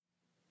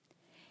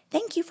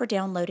Thank you for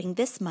downloading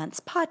this month's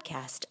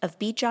podcast of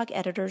BJOG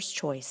Editor's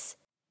Choice.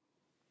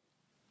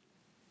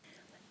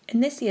 In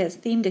this year's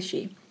themed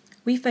issue,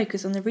 we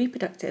focus on the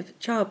reproductive,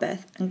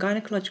 childbirth and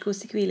gynecological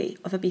sequelae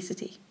of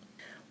obesity.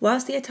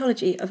 Whilst the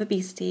etiology of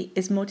obesity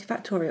is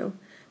multifactorial,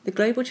 the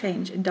global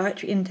change in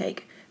dietary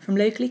intake from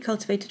locally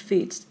cultivated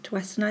foods to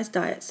westernised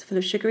diets full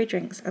of sugary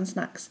drinks and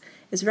snacks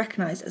is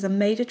recognised as a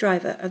major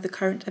driver of the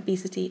current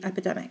obesity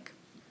epidemic.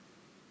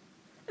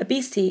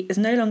 Obesity is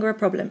no longer a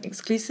problem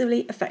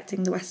exclusively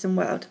affecting the Western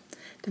world.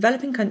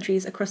 Developing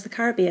countries across the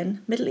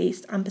Caribbean, Middle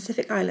East and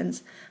Pacific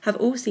Islands have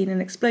all seen an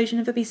explosion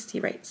of obesity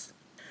rates.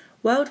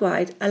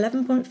 Worldwide,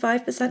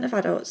 11.5% of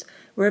adults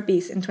were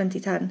obese in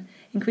 2010,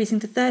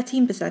 increasing to 13%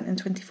 in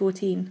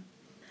 2014.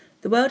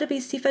 The World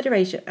Obesity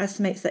Federation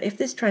estimates that if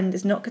this trend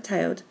is not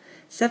curtailed,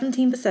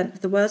 17% of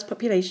the world's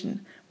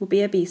population will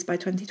be obese by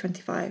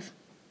 2025.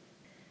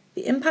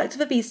 The impact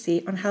of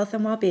obesity on health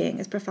and well-being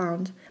is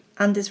profound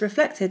and is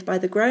reflected by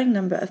the growing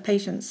number of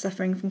patients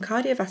suffering from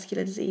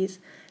cardiovascular disease,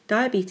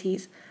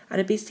 diabetes, and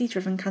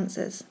obesity-driven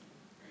cancers.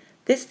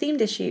 This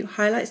themed issue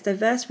highlights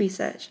diverse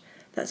research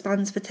that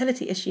spans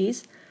fertility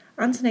issues,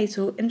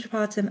 antenatal,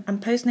 intrapartum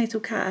and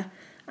postnatal care,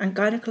 and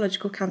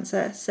gynecological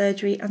cancer,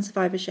 surgery and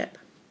survivorship.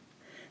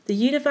 The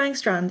unifying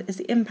strand is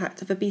the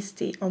impact of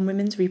obesity on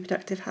women's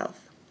reproductive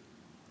health.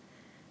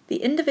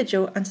 The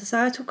individual and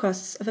societal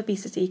costs of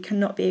obesity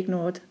cannot be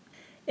ignored.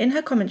 In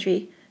her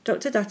commentary,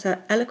 Dr. Datta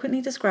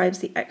eloquently describes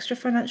the extra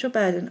financial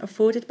burden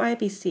afforded by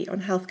obesity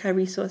on healthcare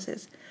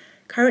resources,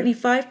 currently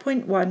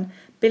 £5.1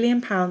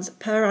 billion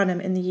per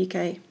annum in the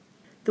UK.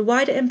 The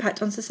wider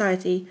impact on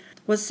society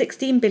was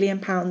 £16 billion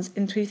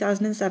in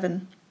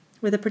 2007,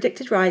 with a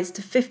predicted rise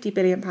to £50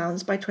 billion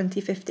by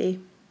 2050.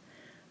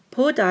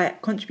 Poor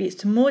diet contributes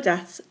to more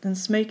deaths than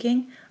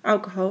smoking,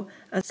 alcohol,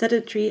 and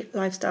sedentary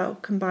lifestyle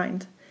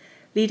combined,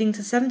 leading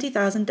to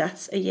 70,000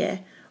 deaths a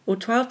year, or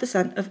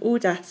 12% of all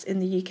deaths in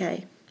the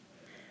UK.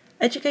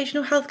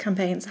 Educational health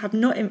campaigns have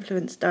not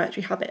influenced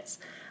dietary habits,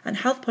 and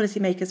health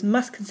policymakers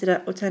must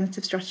consider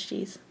alternative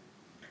strategies.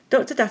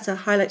 Dr. Datta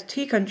highlights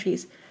 2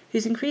 countries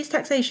whose increased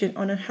taxation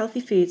on unhealthy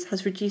foods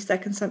has reduced their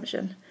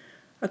consumption,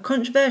 a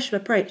controversial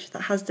approach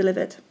that has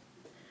delivered.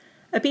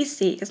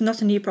 Obesity is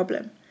not a new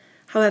problem.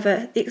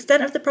 However, the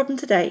extent of the problem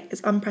today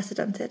is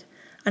unprecedented,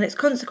 and its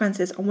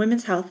consequences on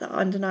women's health are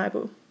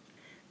undeniable.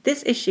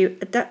 This issue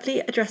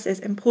adeptly addresses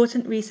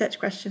important research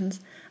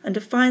questions and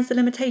defines the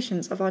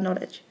limitations of our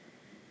knowledge.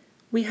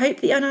 We hope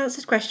the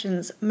unanswered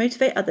questions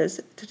motivate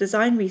others to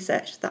design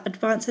research that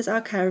advances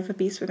our care of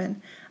obese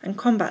women and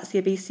combats the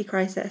obesity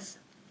crisis.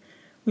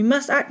 We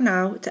must act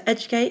now to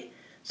educate,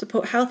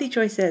 support healthy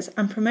choices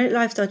and promote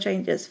lifestyle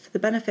changes for the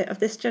benefit of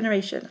this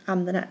generation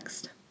and the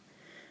next.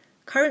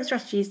 Current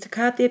strategies to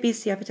curb the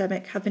obesity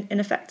epidemic have been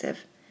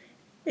ineffective.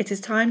 It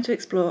is time to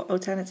explore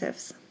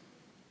alternatives.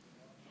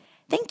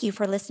 Thank you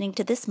for listening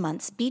to this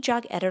month's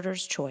BJOG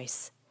Editor's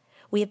Choice.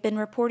 We have been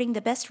reporting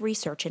the best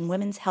research in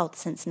women's health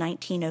since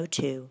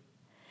 1902.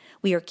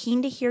 We are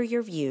keen to hear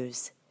your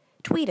views.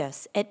 Tweet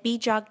us at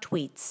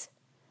BJOGTweets.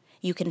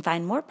 You can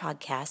find more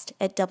podcasts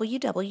at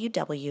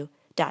www.bjog.org.